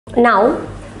Now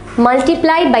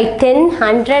multiply by 10,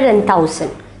 100 and 1000.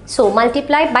 So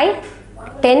multiply by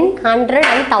 10, 100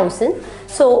 and 1000.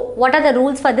 So what are the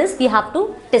rules for this? We have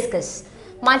to discuss.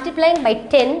 Multiplying by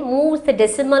 10 moves the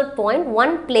decimal point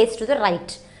one place to the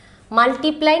right.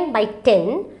 Multiplying by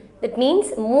 10, that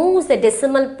means moves the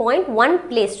decimal point one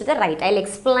place to the right. I'll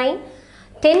explain.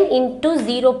 10 into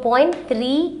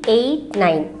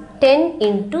 0.389. 10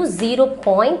 into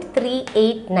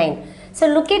 0.389. So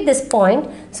look at this point.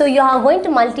 So you are going to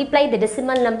multiply the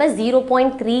decimal number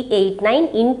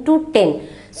 0.389 into 10.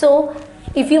 So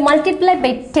if you multiply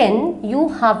by 10, you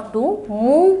have to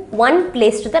move one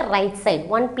place to the right side.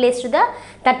 One place to that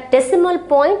decimal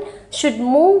point should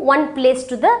move one place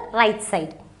to the right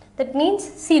side. That means,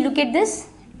 see, look at this.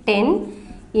 10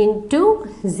 into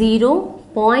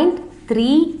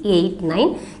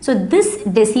 0.389. So this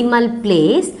decimal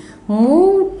place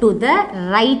move to the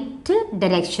right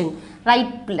direction.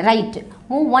 Right,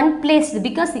 move one place,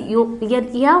 because you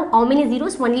have how many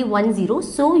zeros? Only one zero,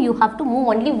 so you have to move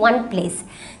only one place.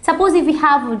 Suppose if you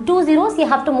have two zeros, you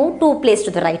have to move two places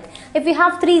to the right. If you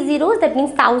have three zeros, that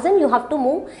means 1000, you have to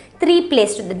move three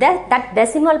places to that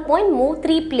decimal point, move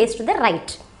three places to the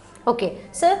right. Okay,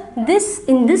 so in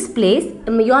this place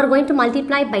you are going to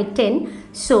multiply by 10.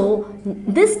 So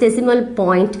this decimal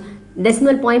point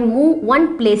move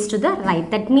one place to the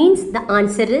right. That means the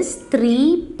answer is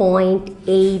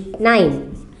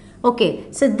 3.89. Okay,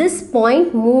 so this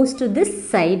point moves to this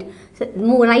side, so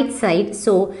move right side.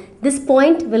 So this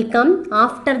point will come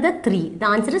after the 3. The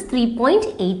answer is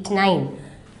 3.89.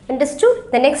 Understood?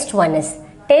 The next one is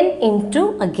 10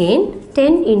 into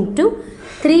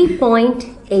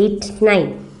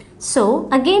 3.89. So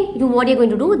again, what you're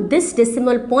going to do, this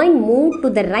decimal point move to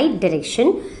the right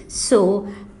direction. So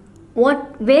where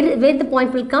the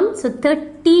point will come? So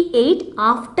 38,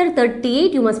 after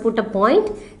 38 you must put a point,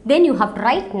 then you have to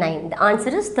write 9. The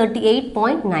answer is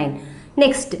 38.9.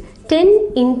 Next,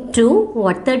 10 into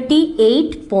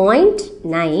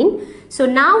 38.9. So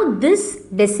now this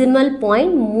decimal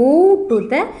point move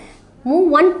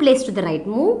one place to the right.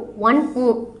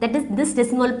 That is, this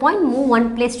decimal point move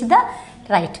one place to the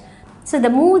right. So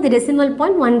move the decimal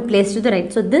point one place to the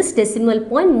right. So this decimal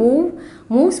point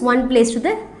moves one place to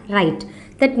the right.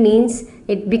 That means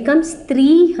it becomes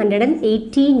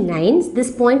 389.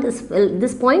 This point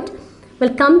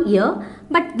will come here,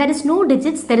 but there is no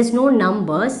digits, there is no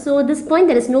numbers. So this point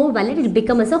there is no value, it will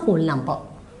become as a whole number.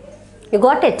 You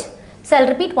got it? So I'll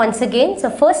repeat once again. So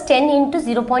first 10 into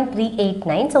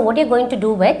 0.389. So what you're going to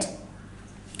do with,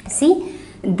 see,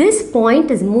 this point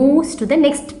moves to the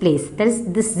next place. There is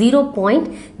this 0 point,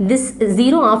 this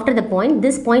 0 after the point,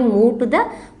 this point move to the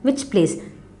which place?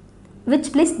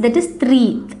 Which place? That is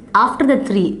 3. After the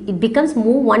 3, it becomes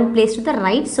move one place to the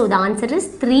right. So the answer is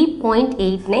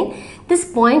 3.89. This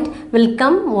point will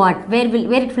come what? Where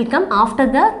it will come? After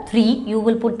the 3, you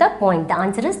will put the point. The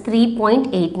answer is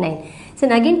 3.89. So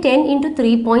again 10 into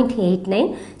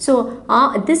 3.89. So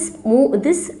this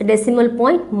decimal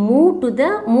point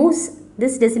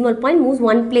this decimal point moves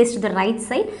one place to the right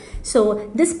side. So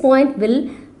this point will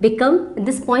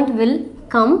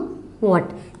come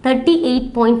what?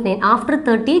 38.9. After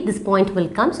 38, this point will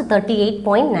come. So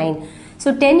 38.9.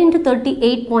 So 10 into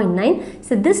 38.9.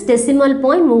 So this decimal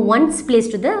point moves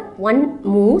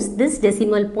this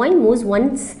decimal point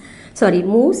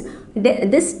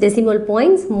this decimal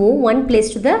points move one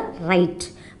place to the right.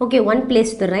 Okay, one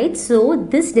place to the right. So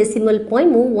this decimal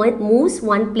point moves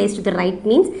one place to the right,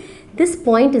 means this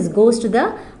point goes to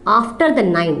the after the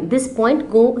 9. This point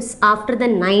goes after the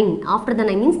 9. After the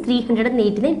 9 means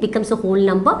 389 becomes a whole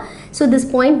number. So this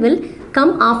point will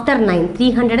come after 9.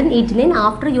 389,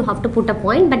 after you have to put a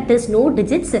point, but there's no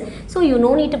digits. So you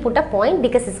no need to put a point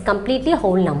because it's completely a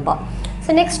whole number.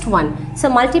 So next one. So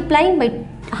multiplying by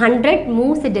 100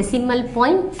 moves the decimal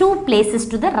point 2 places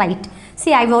to the right.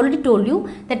 See, I've already told you,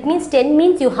 that means 10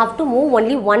 means you have to move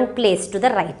only one place to the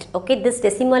right. Okay, this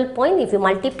decimal point, if you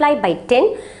multiply by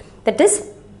 10, that is,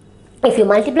 if you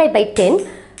multiply by 10,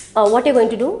 what you're going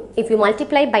to do? If you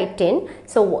multiply by 10,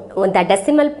 so the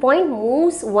decimal point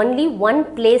moves only one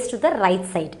place to the right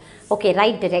side. Okay,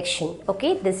 right direction.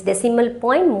 Okay, this decimal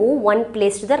point move one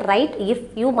place to the right if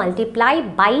you multiply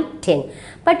by 10.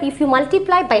 But if you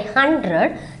multiply by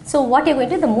 100, so what you're going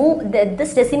to do?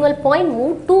 This decimal point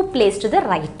move 2 places to the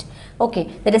right. Okay,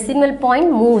 the decimal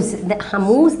point moves the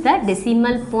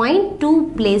decimal point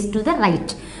 2 places to the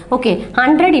right. Okay,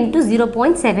 100 into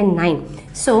 0.79.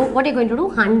 So what are you going to do?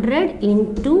 100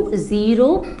 into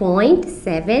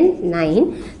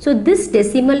 0.79. So this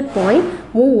decimal point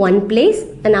move one place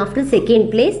and after second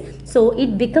place. So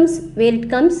it becomes, where it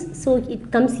comes, so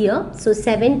it comes here, so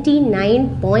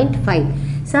 79.5.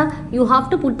 So you have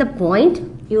to put the point,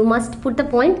 you must put the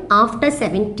point after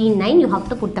 79, you have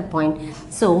to put the point.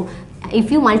 So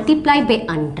if you multiply by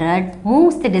 100,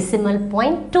 moves the decimal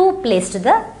point 2 place to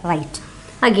the right.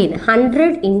 Again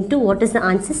 100 into, what is the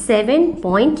answer?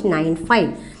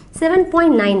 7.95.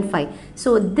 7.95.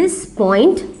 So this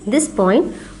point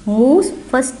moves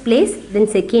first place, then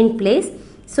second place.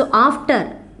 So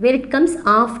after, where it comes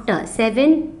after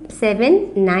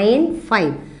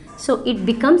 795, so it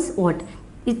becomes what?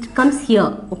 It comes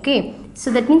here. Okay, so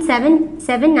that means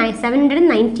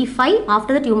 795.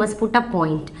 After that you must put a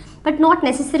point, but not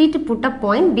necessary to put a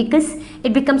point because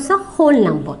it becomes a whole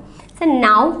number. So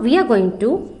now we are going to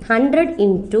 100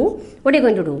 into, what are you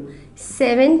going to do?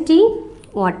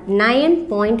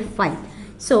 9.5.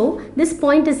 So this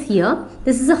point is here.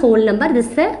 This is a whole number. This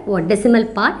is the what? Decimal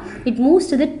part. It moves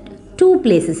to the 2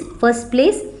 places. First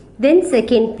place, then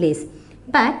second place.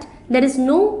 But there is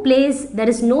no place, there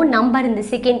is no number in the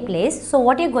second place. So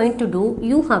what you are going to do?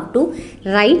 You have to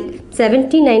write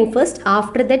 79 first.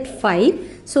 After that 5.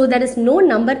 So there is no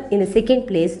number in the second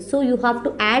place. So you have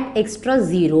to add extra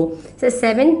 0. So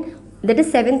 7. That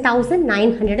is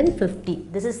 7,950.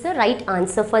 This is the right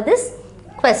answer for this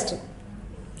question.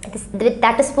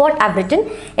 That is what I have written,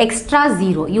 extra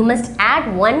 0. You must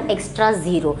add 1 extra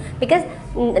 0 because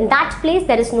in that place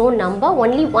there is no number.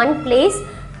 Only one place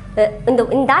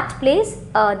in that place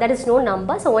there is no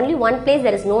number. So only one place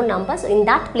there is no number. So in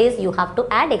that place you have to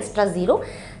add extra 0.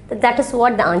 That is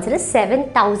what the answer is,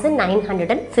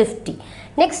 7,950.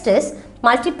 Next is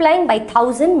multiplying by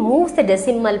 1000 moves the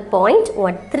decimal point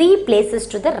 3 places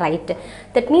to the right.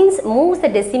 That means moves the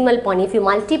decimal point. If you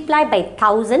multiply by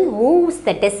 1000, moves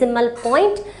the decimal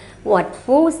point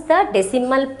moves the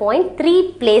decimal point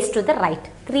 3 places to the right.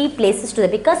 3 places to the,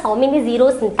 because how many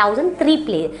zeros in 1000? 3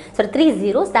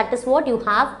 zeros. That is what you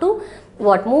have to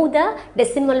move the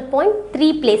decimal point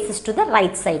 3 places to the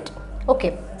right side.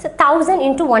 Okay, so 1000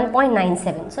 into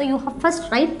 1.97. So you have first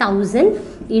write 1000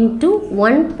 into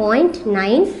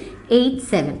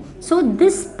 1.987. So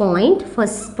this point,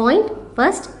 first,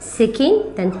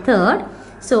 second, then third.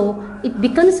 So it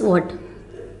becomes what?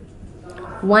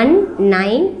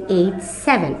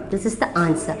 1987. This is the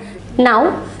answer.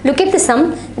 Now look at the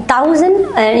sum,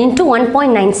 1000 into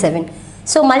 1.97.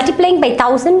 So multiplying by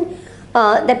 1000,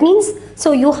 that means,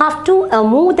 so you have to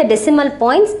move the decimal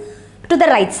points to the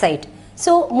right side.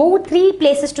 So move 3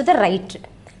 places to the right.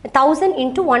 1000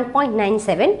 into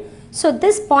 1.97. So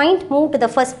this point move to the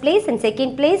first place and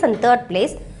second place and third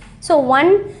place. So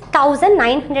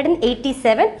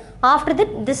 1987. After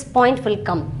that this point will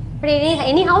come. But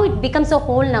anyhow it becomes a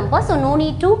whole number. So no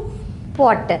need to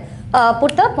put the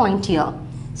point here.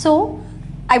 So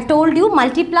I've told you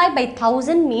multiply by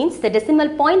 1000 means the decimal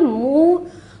point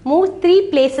moves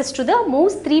 3 places to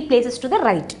the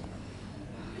right.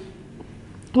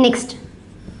 Next,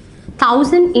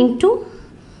 1000 into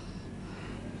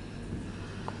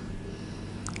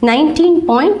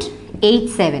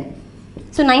 19.87.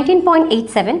 So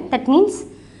 19.87, that means,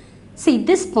 see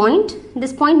this point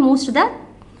moves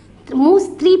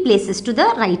 3 places to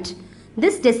the right.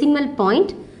 This decimal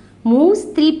point moves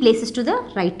 3 places to the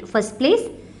right. First place,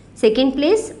 second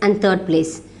place and third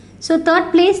place. So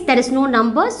third place there is no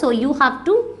number, so you have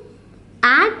to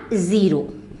add 0.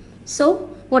 So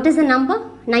what is the number?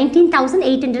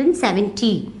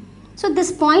 19,870. So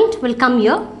this point will come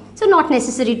here. So not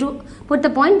necessary to put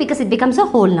the point because it becomes a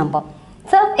whole number.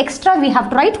 So extra we have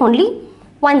to write only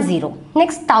 1 0.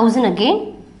 Next 1000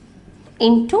 again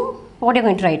into, what are you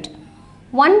going to write?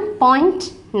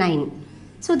 1.9.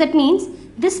 So that means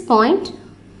this point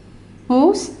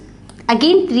moves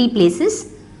again 3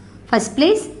 places. First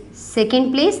place,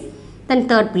 second place, then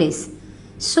third place.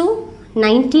 So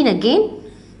 19 again.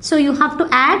 So you have to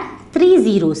add 3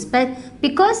 zeros, but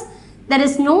because there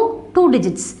is no 2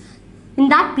 digits. In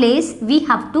that place we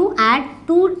have to add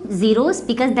 2 zeros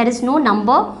because there is no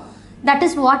number. That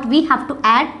is what we have to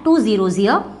add 2 zeros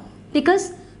here,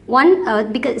 because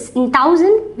because in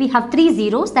 1000 we have 3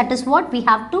 zeros. That is what we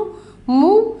have to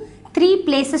move 3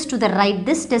 places to the right.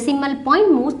 This decimal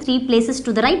point moves 3 places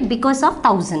to the right because of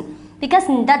 1000. Because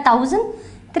in the 1000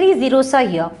 3 zeros are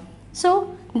here. So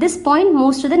this point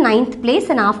moves to the 9th place,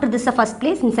 and after this the first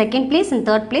place, in second place and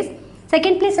third place.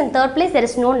 Second place and third place there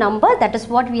is no number. That is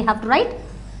what we have to write,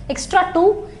 extra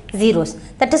 2 zeros.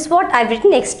 That is what I have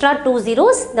written, extra 2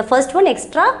 zeros. The first one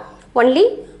extra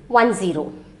only 1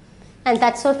 0. And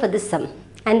that's all for this sum.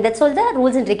 And that's all the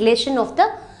rules and regulation of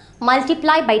the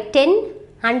multiply by 10,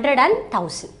 100 and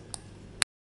 1000.